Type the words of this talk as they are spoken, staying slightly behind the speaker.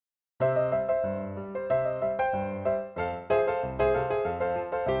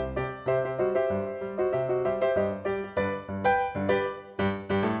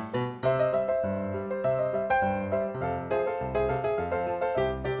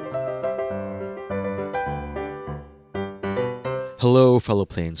Hello, fellow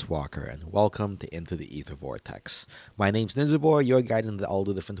Planeswalker, and welcome to Into the Ether Vortex. My name's Ninjabor, your guide into all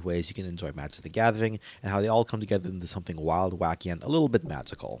the different ways you can enjoy Magic the Gathering, and how they all come together into something wild, wacky, and a little bit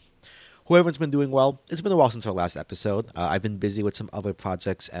magical. Hope everyone's been doing well. It's been a while since our last episode. I've been busy with some other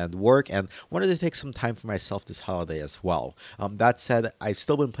projects and work, and wanted to take some time for myself this holiday as well. That said, I've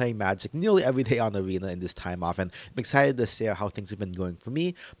still been playing Magic nearly every day on Arena in this time off, and I'm excited to share how things have been going for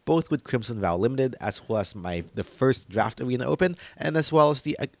me, both with Crimson Vow Limited, as well as the first Draft Arena Open, and as well as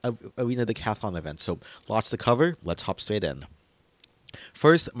the Arena Decathlon event. So lots to cover. Let's hop straight in.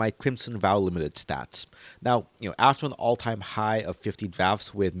 First, my Crimson Vow Limited stats. Now, after an all-time high of 50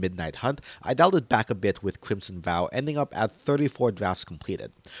 drafts with Midnight Hunt, I dialed it back a bit with Crimson Vow, ending up at 34 drafts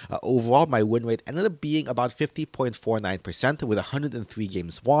completed. Overall, my win rate ended up being about 50.49%, with 103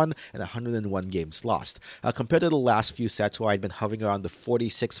 games won and 101 games lost. Compared to the last few sets where I'd been hovering around the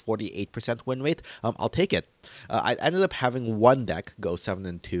 46-48% win rate, I'll take it. I ended up having one deck go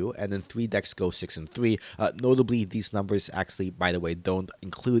 7-2, and then three decks go 6-3. Notably, these numbers actually, by the way, don't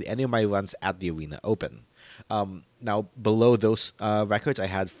include any of my runs at the Arena Open. Now, below those records, I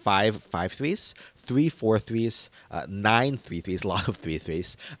had 5-5-3s, 3-4-3s, 9-3-3s, a lot of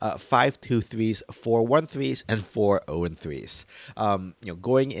 3-3s, 5-2-3s, 4-1-3s, and 4-0-3s.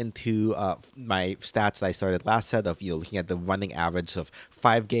 Going into my stats that I started last set of looking at the running average of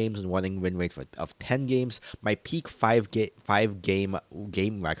 5 games and running win rate of 10 games, my peak 5-game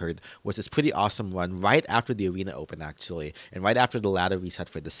record was this pretty awesome run right after the Arena Open, actually, and right after the ladder reset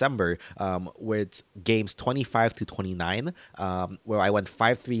for December, with games 25 to 29, where I went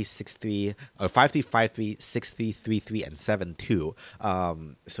 5-3, 6-3, or 5-3, 5-3, 6-3, 3-3, and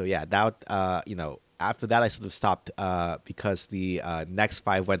 7-2. So yeah, that after that, I sort of stopped because the next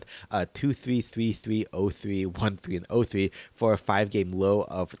 5 went 2-3, 3-3, 0-3, 1-3, and 0-3 for a 5-game low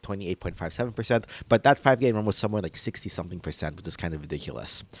of 28.57%. But that 5-game run was somewhere like 60-something%, which is kind of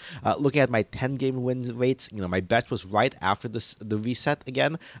ridiculous. Looking at my 10-game win rates, my best was right after the reset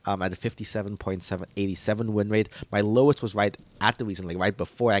again, at a 57.87 win rate. My lowest was right at the reason, like right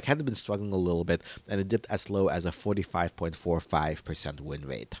before. I kind of been struggling a little bit, and it dipped as low as a 45.45% win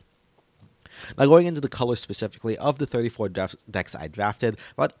rate. Now, going into the colors specifically, of the 34 decks I drafted,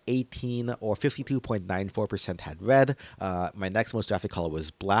 about 18 or 52.94% had red. My next most drafted color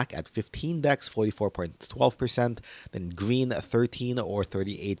was black at 15 decks, 44.12%. Then green, 13 or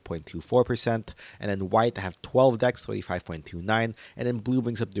 38.24%. And then white, I have 12 decks, 35.29%. And then blue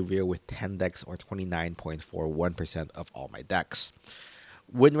brings up the rear with 10 decks, or 29.41% of all my decks.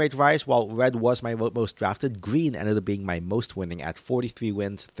 Win rate rise, while red was my most drafted, green ended up being my most winning at 43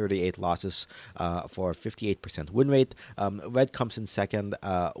 wins, 38 losses, for a 58% win rate. Red comes in second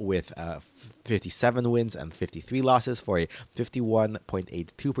with 57 wins and 53 losses for a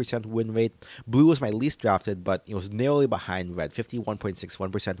 51.82% win rate. Blue was my least drafted, but it was narrowly behind red,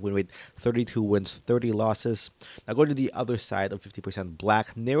 51.61% win rate, 32 wins, 30 losses. Now going to the other side of 50%,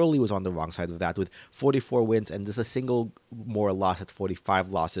 black narrowly was on the wrong side of that with 44 wins and just a single more loss at 45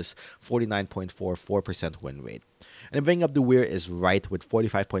 losses, 49.44% win rate. And then bringing up the rear is right with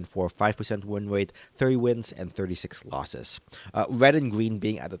 45.45% win rate, 30 wins, and 36 losses. Red and green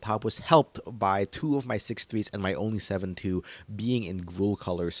being at the top was helped by 2 of my 6-3s and my only 7-2 being in Gruul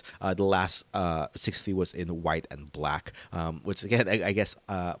colors. The last 6-3 was in white and black, which again, I guess,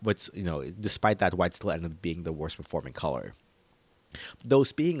 despite that, white still ended up being the worst performing color. Though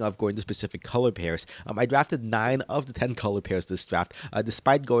speaking of going to specific color pairs, I drafted 9 of the 10 color pairs this draft.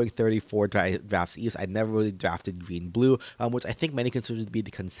 Despite going 34 drafts each, I never really drafted green-blue, which I think many consider to be the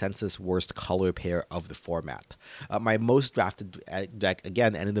consensus worst color pair of the format. My most drafted deck,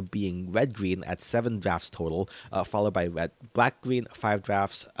 again, ended up being red-green at 7 drafts total, followed by red-black-green, 5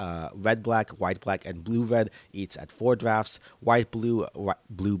 drafts, red-black, white-black, and blue-red, each at 4 drafts, white-blue,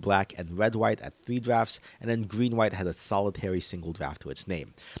 blue-black, and red-white at 3 drafts, and then green-white had a solitary single draft to its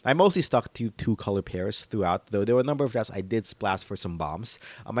name. I mostly stuck to 2 color pairs throughout, though there were a number of drafts I did splash for some bombs.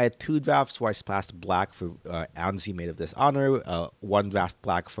 I had 2 drafts where I splashed black for Anzi, Maid of Dishonor, 1 draft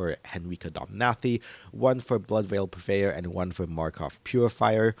black for Henrika Domnathi, 1 for Bloodveil Purveyor, and 1 for Markov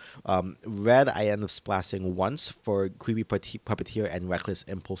Purifier. Red, I ended up splashing once for Creepy Puppeteer and Reckless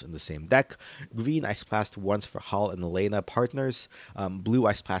Impulse in the same deck. Green, I splashed once for Hall and Elena Partners. Blue,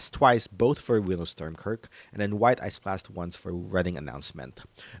 I splashed twice, both for Reno Stormkirk. And then white, I splashed once for Reading Announcement.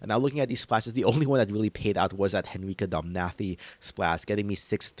 And now looking at these splashes, the only one that really paid out was that Henrika Domnathi splash, getting me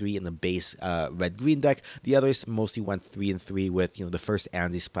 6-3 in the base red-green deck. The others mostly went 3-3 with the first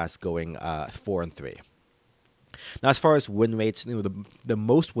Anzi splash going 4-3. Now, as far as win rates, the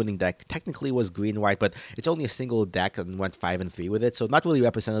most winning deck technically was green white, but it's only a single deck and went 5-3 with it, so not really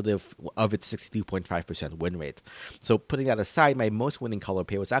representative of its 62.5% win rate. So putting that aside, my most winning color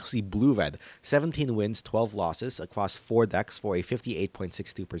pair was actually blue red, 17 wins, 12 losses across 4 decks for a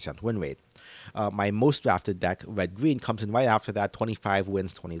 58.62% win rate. My most drafted deck, red green, comes in right after that, 25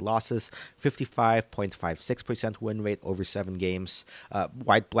 wins, 20 losses, 55.56% win rate over 7 games.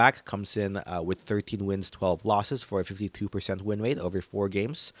 White black comes in with 13 wins, 12 losses for a 52% win rate over 4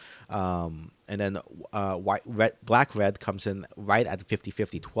 games. And then black red comes in right at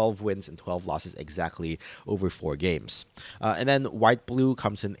 50-50, 12 wins and 12 losses exactly over 4 games. And then white blue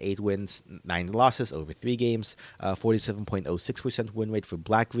comes in 8 wins, 9 losses over 3 games, 47.06% win rate for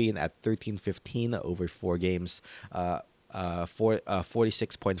black green at 13-15 over 4 games.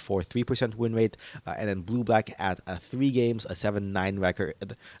 46.43% win rate, and then blue black at 3 games, a 7-9 record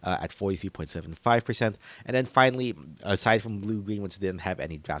at 43.75%. And then finally, aside from blue green, which didn't have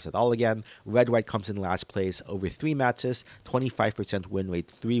any drafts at all again, red white comes in last place over 3 matches, 25% win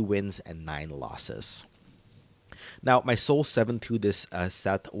rate, 3 wins and 9 losses. Now, my sole 7-2 this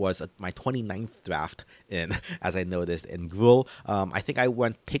set was my 29th draft in, as I noticed, in Gruul. I think I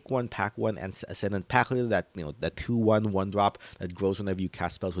went pick 1, pack 1, and Ascendant Pack Leader, that 2/1 1-drop that grows whenever you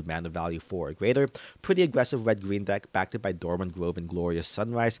cast spells with mana value 4 or greater. Pretty aggressive red-green deck, backed up by Dormant Grove and Glorious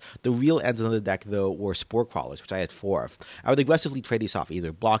Sunrise. The real ends of the deck, though, were Spore Crawlers, which I had 4 of. I would aggressively trade these off,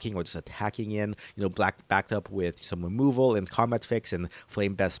 either blocking or just attacking in, black backed up with some removal and Combat Fix and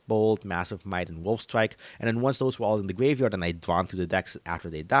Flame Best Bolt, Massive Might, and Wolf Strike. And then once those were all in the graveyard and I'd drawn through the decks after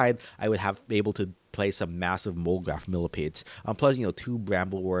they died, I would have be able to play some massive Molgraph Millipedes. Plus, 2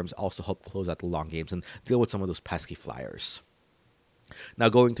 Bramble Worms also help close out the long games and deal with some of those pesky flyers. Now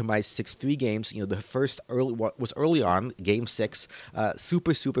going to my 6-3 games, the first was early on, game 6,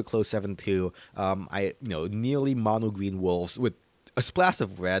 super close 7-2. I nearly mono green wolves with a splash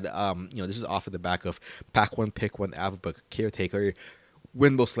of red. This is off of the back of pack 1, pick 1, Avabok Caretaker,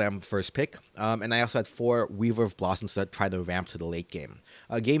 Windbow Slam first pick, and I also had 4 Weaver of Blossoms that tried to ramp to the late game.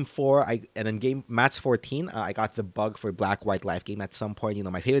 Game 4, and then match 14, I got the bug for Black-White life game at some point.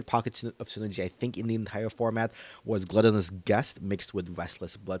 My favorite pocket of synergy, I think, in the entire format was Gluttonous Guest mixed with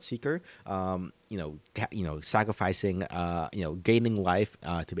Restless Bloodseeker. Sacrificing, gaining life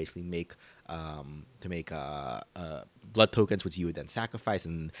to basically make blood tokens, which you would then sacrifice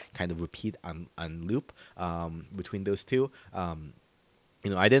and kind of repeat on loop between those two.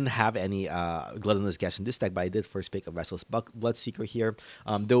 I didn't have any Gluttonous Guest in this deck, but I did first pick a Restless Bloodseeker here.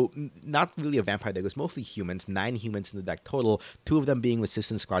 Though not really a vampire deck, it was mostly humans, 9 humans in the deck total, 2 of them being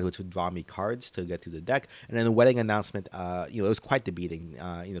Resistance Guard, which would draw me cards to get to the deck. And then the Wedding Announcement, it was quite debating.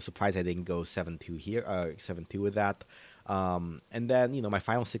 Surprised I didn't go 7-2 here, 7-2 with that. And then, my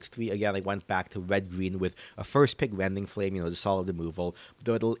final 6-3, again, I went back to red-green with a first pick Rending Flame, the solid removal.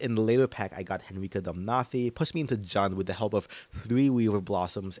 Though in the later pack, I got Henrika Domnathi, pushed me into Jund with the help of 3 Weaver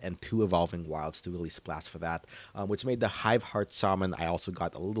Blossoms and 2 Evolving Wilds to really splash for that, which made the Hive Heart Shaman I also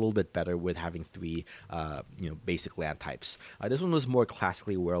got a little bit better with having 3, basic land types. This one was more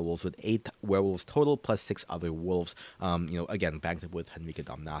classically werewolves with 8 werewolves total plus 6 other wolves, again, banked up with Henrika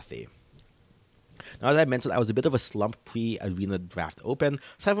Domnathi. Now, as I mentioned, I was a bit of a slump pre-Arena Draft Open,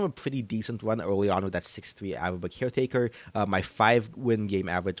 so I have a pretty decent run early on with that 6-3 Avabok Caretaker. My 5-win game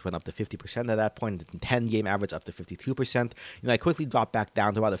average went up to 50% at that point, and 10-game average up to 52%. I quickly dropped back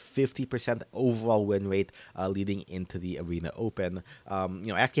down to about a 50% overall win rate leading into the Arena Open. I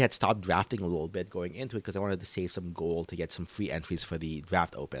actually had stopped drafting a little bit going into it because I wanted to save some gold to get some free entries for the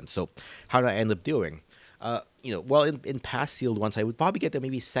Draft Open. So how did I end up doing? In past sealed ones, I would probably get there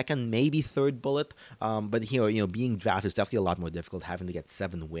maybe second, maybe third bullet. But being drafted is definitely a lot more difficult, having to get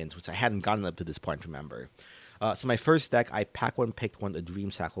 7 wins, which I hadn't gotten up to this point, remember. So my first deck, I pack 1, picked 1, a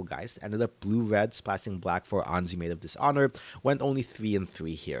Dream Sacklegeist. Ended up blue-red, splashing black for Anzi Maid of Dishonor. Went only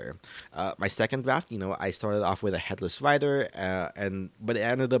 3-3 here. My second draft, I started off with a Headless Rider, but I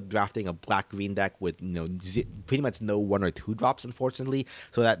ended up drafting a black-green deck with pretty much no 1 or 2 drops, unfortunately.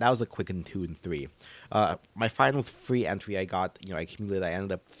 So that was a quick 2-3. My final free entry I got, I accumulated. I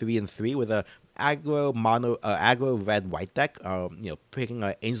ended up 3-3 with a aggro red white deck. Picking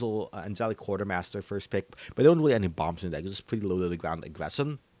an Angelic Quartermaster first pick, but there weren't really any bombs in the deck. It was just pretty low to the ground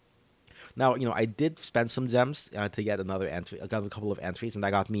aggression. Now, I did spend some gems to get another entry. I got a couple of entries, and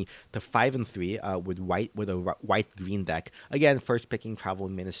that got me to 5-3 with a white green deck. Again, first picking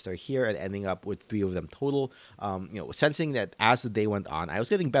Traveling Minister here and ending up with three of them total. Sensing that as the day went on, I was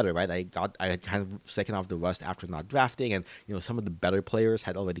getting better. Right, I had kind of second off the rust after not drafting, and some of the better players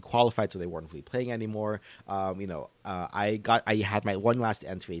had already qualified, so they weren't really playing anymore. I had my one last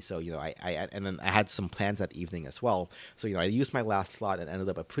entry, so and then I had some plans that evening as well. So I used my last slot and ended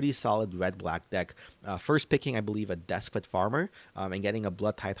up a pretty solid red-black deck. First picking, I believe, a Desperate Farmer, and getting a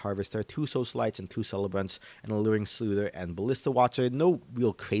Blood Tithe Harvester, two Socialites and two Celebrants, and Alluring Sleuter and Ballista Watcher. No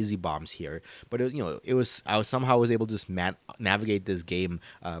real crazy bombs here, but I was able to just navigate this game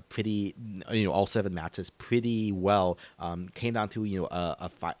pretty, all 7 matches pretty well. Came down to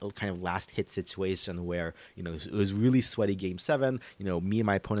a kind of last hit situation where it was really sweaty game 7. Me and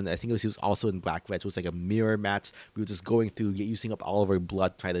my opponent, I think he was also in black red, so it was like a mirror match. We were just going through, using up all of our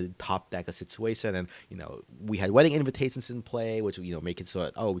blood, trying to top deck a situation, and we had Wedding Invitations in play, which make it so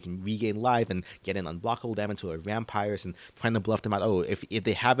that we can regain life and get in unblockable damage to our vampires, and trying to bluff them out. If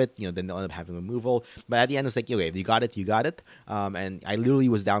they have it, then they'll end up having removal. But at the end, it's like, okay, if you got it, you got it. And I literally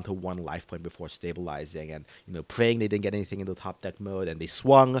was down to 1 life point before stabilizing, and praying they didn't get anything into top deck mode, and they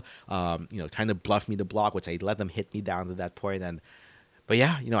swung, kind of bluffed me to block, which I let them hit me down to that point. But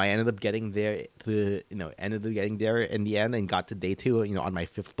yeah, I ended up getting there in the end and got to day 2, on my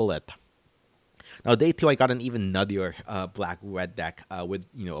 5th bullet. Now, day 2, I got an even nuttier black-red deck with,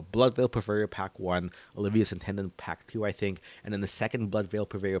 a Bloodveil Purveyor Pack 1, Olivia's Intendant Pack 2, I think, and then the second Bloodveil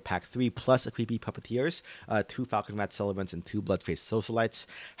Purveyor Pack 3, plus a Creepy Puppeteers, 2 Falcon Rat Celebrants, and 2 Bloodface Socialites.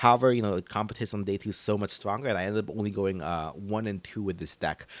 However, competition on day 2 is so much stronger, and I ended up only going 1 and 2 with this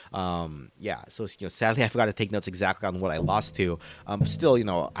deck. So, sadly, I forgot to take notes exactly on what I lost to. Still,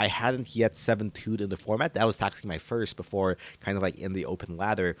 I hadn't yet 7-2'd in the format. That was actually my first before kind of like in the open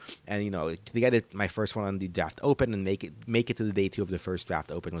ladder. And, to get it my first one on the draft open and make it to the day 2 of the first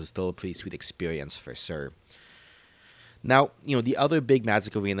draft open was still a pretty sweet experience for sure. Now, the other big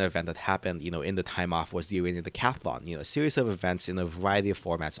Magic Arena event that happened, in the time off was the Arena Decathlon, a series of events in a variety of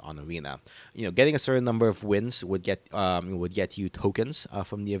formats on Arena. Getting a certain number of wins would get you tokens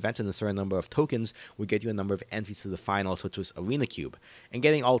from the events, and a certain number of tokens would get you a number of entries to the finals, which was Arena Cube. And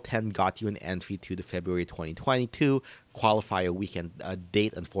getting all 10 got you an entry to the February 2022 qualifier weekend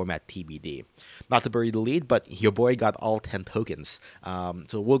date and format TBD. Not to bury the lead, but your boy got all 10 tokens.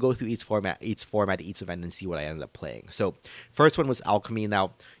 So we'll go through each format, each event, and see what I ended up playing. So first one was Alchemy.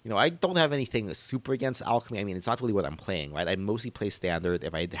 Now, I don't have anything super against Alchemy. I mean, it's not really what I'm playing, right? I mostly play Standard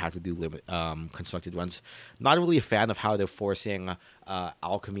if I have to do constructed ones. Not really a fan of how they're forcing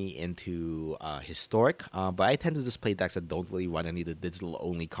Alchemy into Historic, but I tend to just play decks that don't really run any of the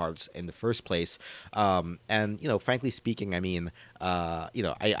digital-only cards in the first place. And, frankly speaking, I mean,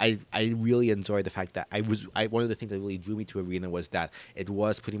 I really enjoyed the fact that one of the things that really drew me to Arena was that it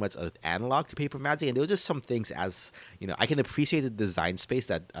was pretty much an analog to Paper Magic, and there were just some things as, I can appreciate the design space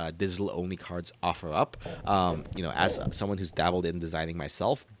that digital-only cards offer up, as someone who's dabbled in designing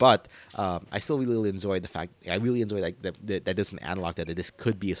myself, but I still really enjoyed the fact, I really enjoy that there's an analog, that this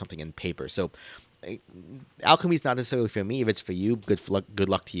could be something in paper. So Alchemy is not necessarily for me. If it's for you, good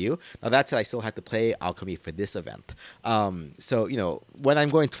luck to you. Now that said, I still had to play Alchemy for this event. So when I'm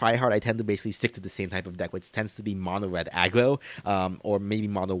going try hard, I tend to basically stick to the same type of deck, which tends to be mono red aggro, or maybe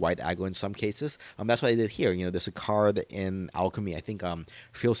mono white aggro in some cases. That's what I did here. There's a card in Alchemy, I think,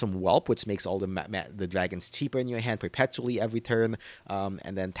 Fearsome Whelp, which makes all the dragons cheaper in your hand perpetually every turn,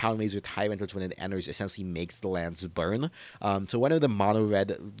 and then Talonraiser Tyrant, which when it enters essentially makes the lands burn. So one of the mono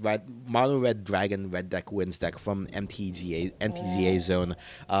red dragon red deck wins deck from MTGA zone,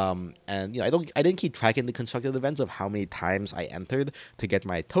 and I didn't keep track in the constructed events of how many times I entered to get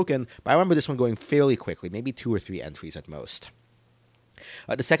my token, but I remember this one going fairly quickly, maybe 2 or 3 entries at most.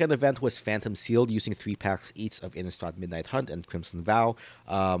 The second event was Phantom Sealed, using 3 packs each of Innistrad Midnight Hunt and Crimson Vow.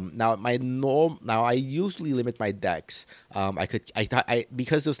 Now I usually limit my decks.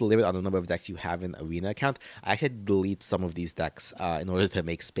 Because there's a limit on the number of decks you have in Arena account, I actually delete some of these decks in order to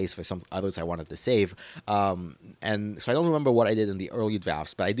make space for some others I wanted to save. And so I don't remember what I did in the early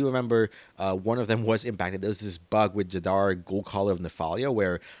drafts, but I do remember one of them was impacted. There was this bug with Jadar, Goldcaller of Nephalia,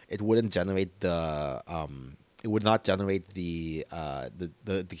 where it wouldn't generate it would not generate the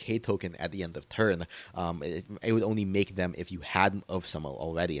decay token at the end of turn. It would only make them if you had of some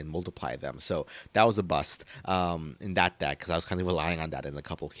already and multiply them. So that was a bust in that deck, because I was kind of relying on that in a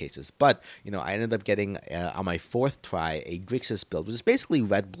couple of cases. But I ended up getting on my 4th try a Grixis build, which is basically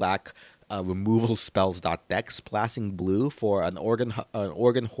red black removal spells deck, splashing blue for an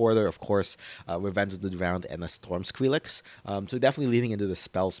organ hoarder, of course, Revenge of the Drowned, and a Storm Skrillex. So definitely leaning into the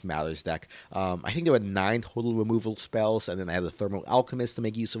spells matters deck. I think there were 9 total removal spells, and then I had the Thermal Alchemist to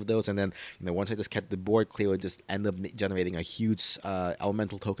make use of those. And then once I just kept the board clear, it would just end up generating a huge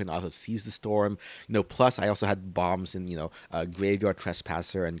elemental token out of Seize the Storm. Plus I also had bombs in Graveyard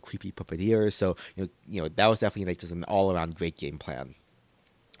Trespasser and Creepy Puppeteer. So that was definitely like just an all around great game plan.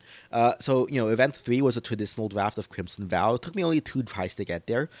 Event 3 was a traditional draft of Crimson Vow. It took me only 2 tries to get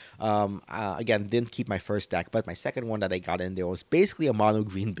there. Again, didn't keep my first deck, but my second one that I got in there was basically a mono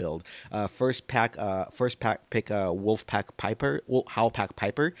green build. First pack pick Wolf Pack Piper, Howl Pack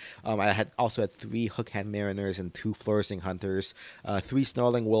Piper. I also had 3 Hookhand Mariners and 2 Flourishing Hunters, 3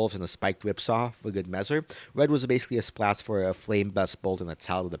 Snarling Wolves and a Spiked Ripsaw for good measure. Red was basically a splash for a Flame Blast Bolt and a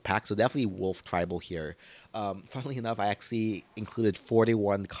Child of the Pack, so definitely Wolf Tribal here. Funnily enough, I actually included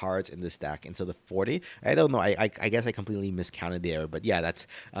 41 cards in this deck instead of 40. I don't know. I guess I completely miscounted there, but yeah, that's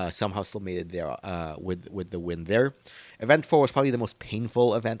somehow still made it there with the win there. Event 4 was probably the most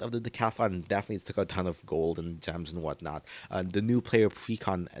painful event of the decathlon. Definitely took a ton of gold and gems and whatnot. The new player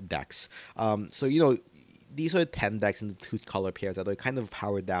precon decks. These are 10 decks in the 2 color pairs that are kind of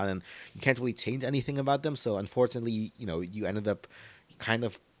powered down, and you can't really change anything about them. So unfortunately, you ended up kind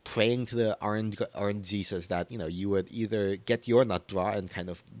of praying to the RNGesus that you would either get your nut draw and kind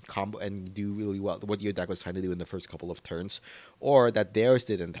of combo and do really well what your deck was trying to do in the first couple of turns, or that theirs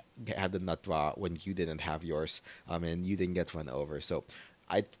didn't have the nut draw when you didn't have yours, and you didn't get run over. So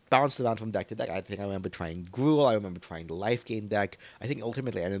I bounced around from deck to deck. I think I remember trying Gruul. I remember trying the Life Gain deck. I think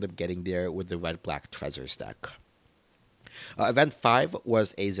ultimately I ended up getting there with the Red Black Treasures deck. Event 5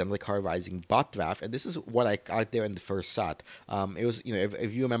 was a Zendikar Rising bot draft, and this is what I got there in the first shot. It was,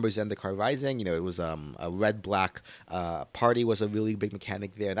 if you remember Zendikar Rising, it was a red-black party was a really big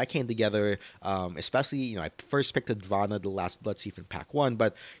mechanic there. That came together, especially, I first picked Adrana, the last Blood Chief in pack 1,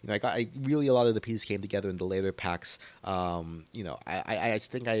 but, really a lot of the pieces came together in the later packs. I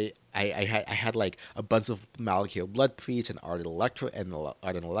think I had like a bunch of Malakir Blood Priests and Ardent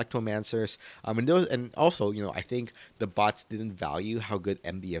Electromancers. And also, I think the bots didn't value how good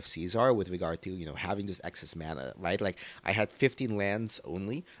MDFCs are with regard to, having this excess mana, right? Like I had 15 lands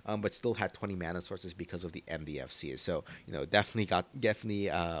only, but still had 20 mana sources because of the MDFCs. So, definitely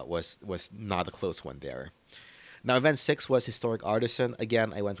was not a close one there. Now, Event 6 was Historic Artisan.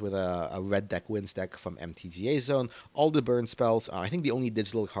 Again, I went with a red deck wins deck from MTGA Zone. All the burn spells. I think the only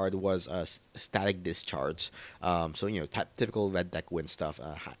digital card was Static Discharge. Typical red deck win stuff.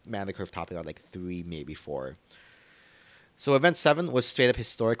 Mana curve topping out like 3, maybe 4. So Event 7 was straight up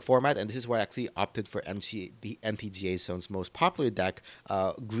historic format, and this is where I actually opted for the MTGA Zone's most popular deck,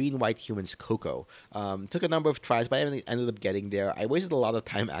 Green White Humans Coco. Took a number of tries, but I ended up getting there. I wasted a lot of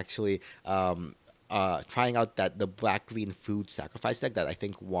time actually trying out the black green food sacrifice deck that I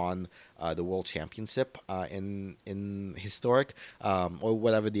think won the world championship in historic or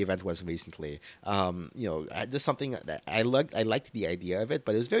whatever the event was recently. Just something that I liked the idea of it,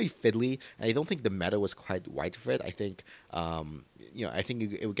 but it was very fiddly, and I don't think the meta was quite right for it. I think I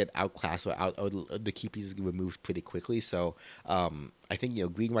think it would get outclassed or the key pieces removed pretty quickly. So I think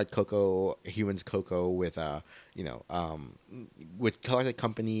Green White Coco, Humans Coco with with Collected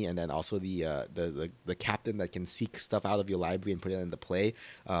Company, and then also the captain that can seek stuff out of your library and put it into play.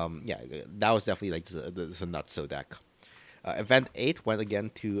 That was definitely like the nutso deck. Event 8 went again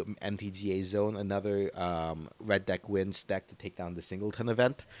to MTGA Zone, another red deck wins deck to take down the Singleton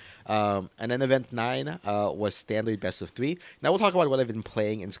event. And then Event 9 was standard best of 3. Now we'll talk about what I've been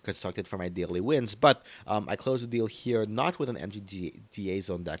playing and constructed for my daily wins, but I closed the deal here not with an MTGA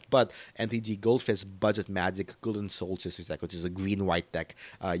Zone deck, but MTG Goldfish Budget Magic Golden Soul Sisters deck, which is a green-white deck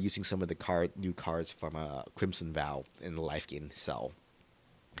using some of the new cards from Crimson Vow in the Life Gain cell.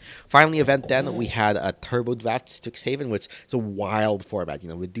 Finally, Event 10, we had a Turbo Draft Strixhaven, which is a wild format,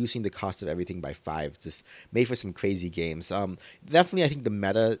 reducing the cost of everything by 5. Just made for some crazy games. Definitely, I think the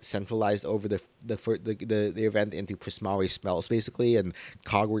meta centralized over the event into Prismari spells, basically, and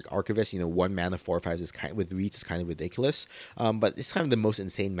Cogwork Archivist, 1 mana, 4/5 is with Reach is kind of ridiculous. But it's kind of the most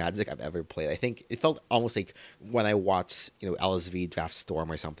insane Magic I've ever played. I think it felt almost like when I watched, LSV Draft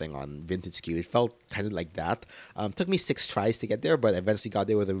Storm or something on Vintage Q, it felt kind of like that. Took me 6 tries to get there, but eventually got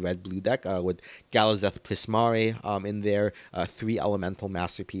there with a red-blue deck with Galazeth Prismari in there, 3 Elemental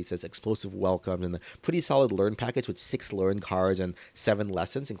Masterpieces, Explosive Welcomes, and a pretty solid learn package with 6 learn cards and 7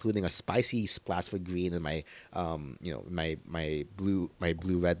 lessons, including a spicy splash for green in my my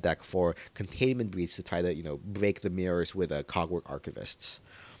blue-red deck for Containment Breach to try to break the mirrors with Cogwork Archivists.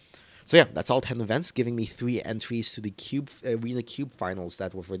 So yeah, that's all 10 events, giving me 3 entries to the Arena Cube finals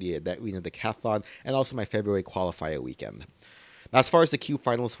that were for the Arena Decathlon, and also my February qualifier weekend. Now, as far as the Cube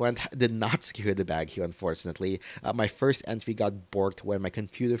finals went, did not secure the bag here, unfortunately. My first entry got borked when my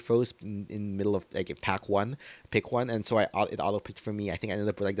computer froze in middle of like pick one, and so it auto picked for me. I think I ended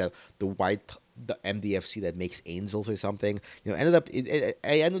up with like the MDFC that makes angels or something. I ended up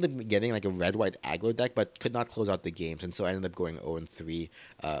getting like a red white aggro deck, but could not close out the games, and so I ended up going 0-3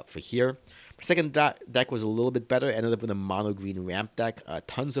 for here. My second deck was a little bit better. Ended up with a mono green ramp deck,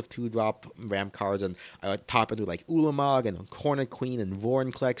 tons of 2-drop ramp cards, and top end with like Ulamog and Corner Queen and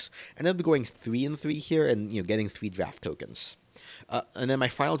Vorinclex. Ended up going 3-3 here, and getting 3 draft tokens. And then my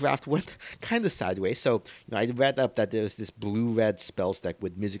final draft went kind of sideways. So, I read up that there's this blue-red spells deck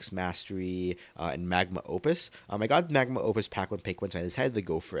with Mizzix Mastery and Magma Opus. I got Magma Opus pack 1, pick 1, so I decided to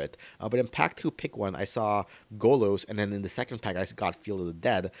go for it. But in pack 2, pick 1, I saw Golos, and then in the second pack, I got Field of the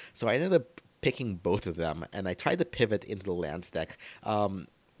Dead. So I ended up picking both of them, and I tried to pivot into the lands deck.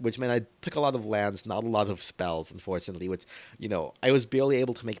 Which meant I took a lot of lands, not a lot of spells, unfortunately, which, I was barely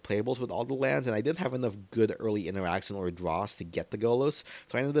able to make playables with all the lands, and I didn't have enough good early interaction or draws to get the Golos,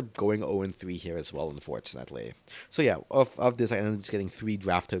 so I ended up going 0-3 here as well, unfortunately. So yeah, of this, I ended up just getting 3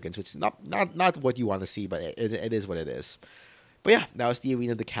 draft tokens, which is not what you want to see, but it is what it is. But yeah, that was the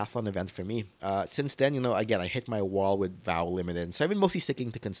Arena Decathlon event for me. Since then, again, I hit my wall with VOW Limited, so I've been mostly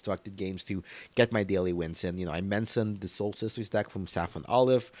sticking to constructed games to get my daily wins in. I mentioned the Soul Sisters deck from Saffron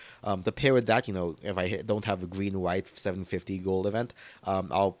Olive. To pair with that, if I don't have a green-white 750 gold event,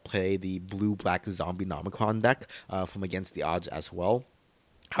 I'll play the blue-black Zombie Nomicron deck from Against the Odds as well.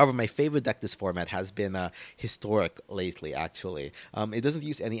 However, my favorite deck this format has been Historic lately, actually. It doesn't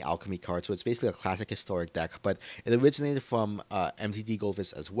use any alchemy cards, so it's basically a classic Historic deck, but it originated from MTG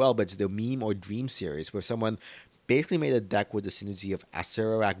Goldfish as well, but it's the Meme or Dream series, where someone basically made a deck with the synergy of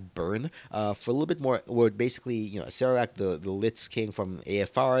Acererak Burn for a little bit more, where basically, Acererak, the Lich King from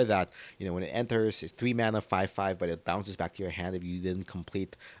AFR, that, when it enters, it's 3 mana, 5/5, but it bounces back to your hand if you didn't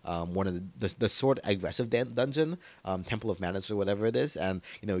complete one of the sword aggressive dungeon, Temple of Madness or whatever it is, and,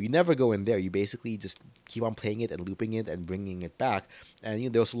 you never go in there. You basically just keep on playing it and looping it and bringing it back,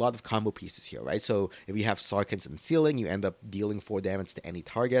 and, there's a lot of combo pieces here, right? So if you have Sarkhan's Unsealing, you end up dealing 4 damage to any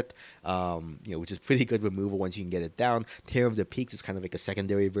target, which is pretty good removal once you can get it down. Tear of the Peaks is kind of like a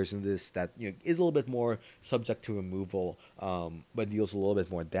secondary version of this that is a little bit more subject to removal, but deals a little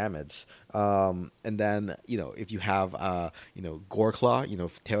bit more damage. And then if you have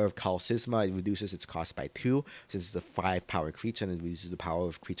Goreclaw, Terror of Kal Sisma, it reduces its cost by 2 since it's a 5-power creature and it reduces the power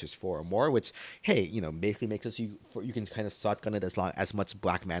of creatures 4 or more. Which basically makes it so you can kind of shotgun it as much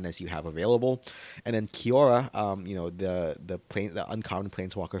black mana as you have available. And then Kiora, the uncommon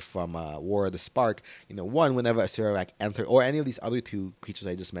planeswalker from War of the Spark, whenever Acererak enter, or any of these other 2 creatures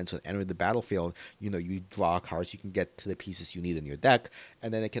I just mentioned, enter the battlefield, you draw cards, you can get to the pieces you need in your deck,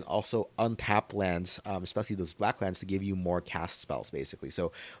 and then it can also untap lands, especially those black lands, to give you more cast spells, basically.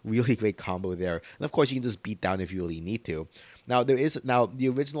 So really great combo there. And of course, you can just beat down if you really need to. Now, the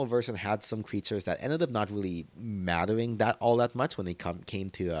original version had some creatures that ended up not really mattering all that much when they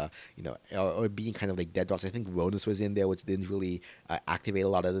came to, or being kind of like dead drops. I think Ronus was in there, which didn't really activate a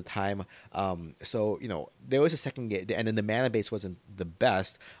lot of the time. So, there was a second game, and then the mana base wasn't the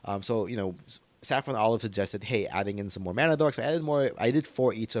best. Saffron Olive suggested, hey, adding in some more mana dorks. I added more. I did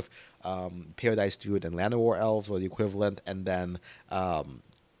 4 each of Paradise Druid and Llanowar Elves, or the equivalent, and then I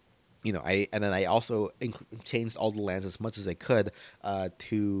also changed all the lands as much as I could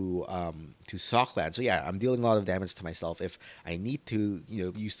to sock land. So yeah, I'm dealing a lot of damage to myself if I need to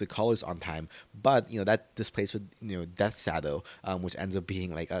use the colors on time. But that displays with Death Shadow, which ends up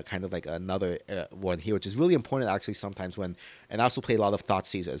being like a kind of like another one here, which is really important actually sometimes when. And I also play a lot of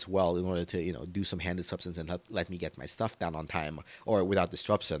Thoughtseize as well in order to do some handed substance and let me get my stuff down on time or without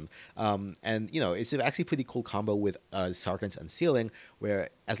disruption. And it's actually a pretty cool combo with Sarkhan's Unsealing,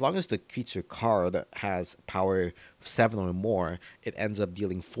 where as long as the creature card has power 7 or more, it ends up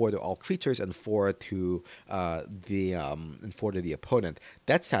dealing 4 to all creatures and 4 to the opponent.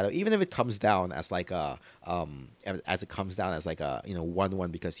 Death Shadow, even if it comes down as like a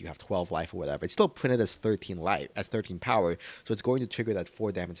 1/1 because you have 12 life or whatever, it's still printed as 13 life, as 13 power, so it's going to trigger that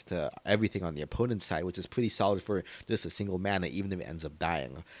 4 damage to everything on the opponent's side, which is pretty solid for just a single mana, even if it ends up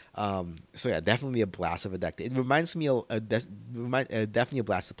dying. So yeah, definitely a blast of a deck. It reminds me definitely a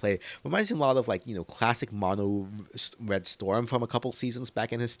blast to play Reminds me a lot of like classic mono red storm from a couple seasons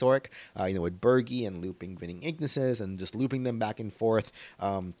back in historic. With Bergie and looping winning Ignises and just looping them back and forth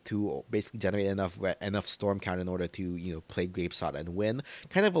to basically generate enough storm count in order to play Grapeshot and win.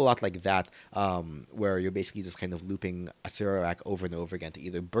 Kind of a lot like that, where you're basically just kind of looping a Zerarak over and over again to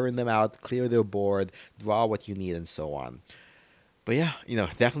either burn them out, clear their board, draw what you need, and so on. But yeah,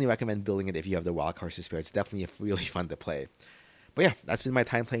 definitely recommend building it if you have the Wildcard to spare. It's definitely really fun to play. But yeah, that's been my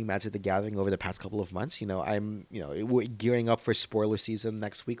time playing Magic the Gathering over the past couple of months. I'm we're gearing up for spoiler season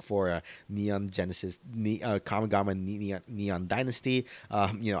next week for Neon Genesis, Kamigama Neon Dynasty.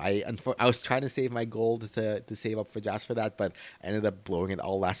 I was trying to save my gold to save up for drafts for that, but I ended up blowing it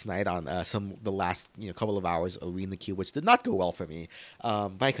all last night on the last couple of hours Arena Cube, which did not go well for me.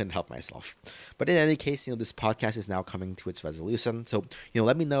 But I couldn't help myself. But in any case, this podcast is now coming to its resolution. So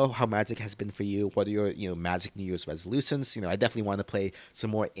let me know how Magic has been for you. What are your Magic New Year's resolutions? I definitely want to play some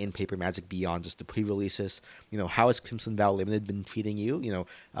more in paper Magic beyond just the pre-releases. How has Crimson Vow Limited been treating you?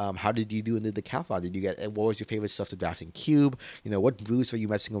 How did you do in the decathlon? What was your favorite stuff to draft in Cube? What brews are you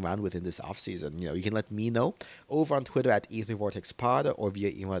messing around with in this off season? You can let me know over on Twitter at EtherVortexPod or via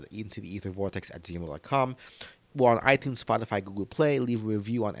email at intotheethervortex@gmail.com. We're on iTunes, Spotify, Google Play. Leave a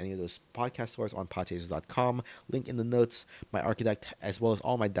review on any of those podcast stores on podchasers.com. Link in the notes. My Architect, as well as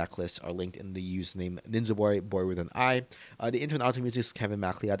all my deck lists, are linked in the username NinjaBoy, boy with an I. The intro and outro music is Kevin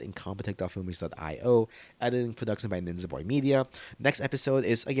MacLeod, incompetech.filmmakers.io. Editing production by NinjaBoy Media. Next episode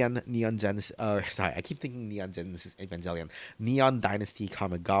is, again, Neon Genesis. I keep thinking Neon Genesis Evangelion. Neon Dynasty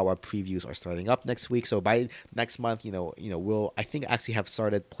Kamigawa previews are starting up next week. So by next month, we'll, I think, actually have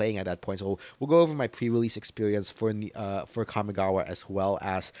started playing at that point. So we'll go over my pre-release experience for Kamigawa, as well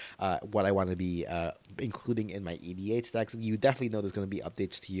as what I want to be including in my EDH stacks. You definitely know there's going to be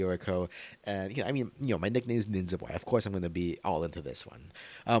updates to Yuriko, and my nickname is Ninja Boy. Of course, I'm going to be all into this one.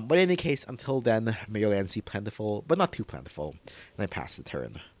 But in any case, until then, may your lands be plentiful, but not too plentiful. And I pass the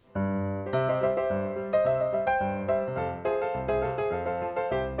turn.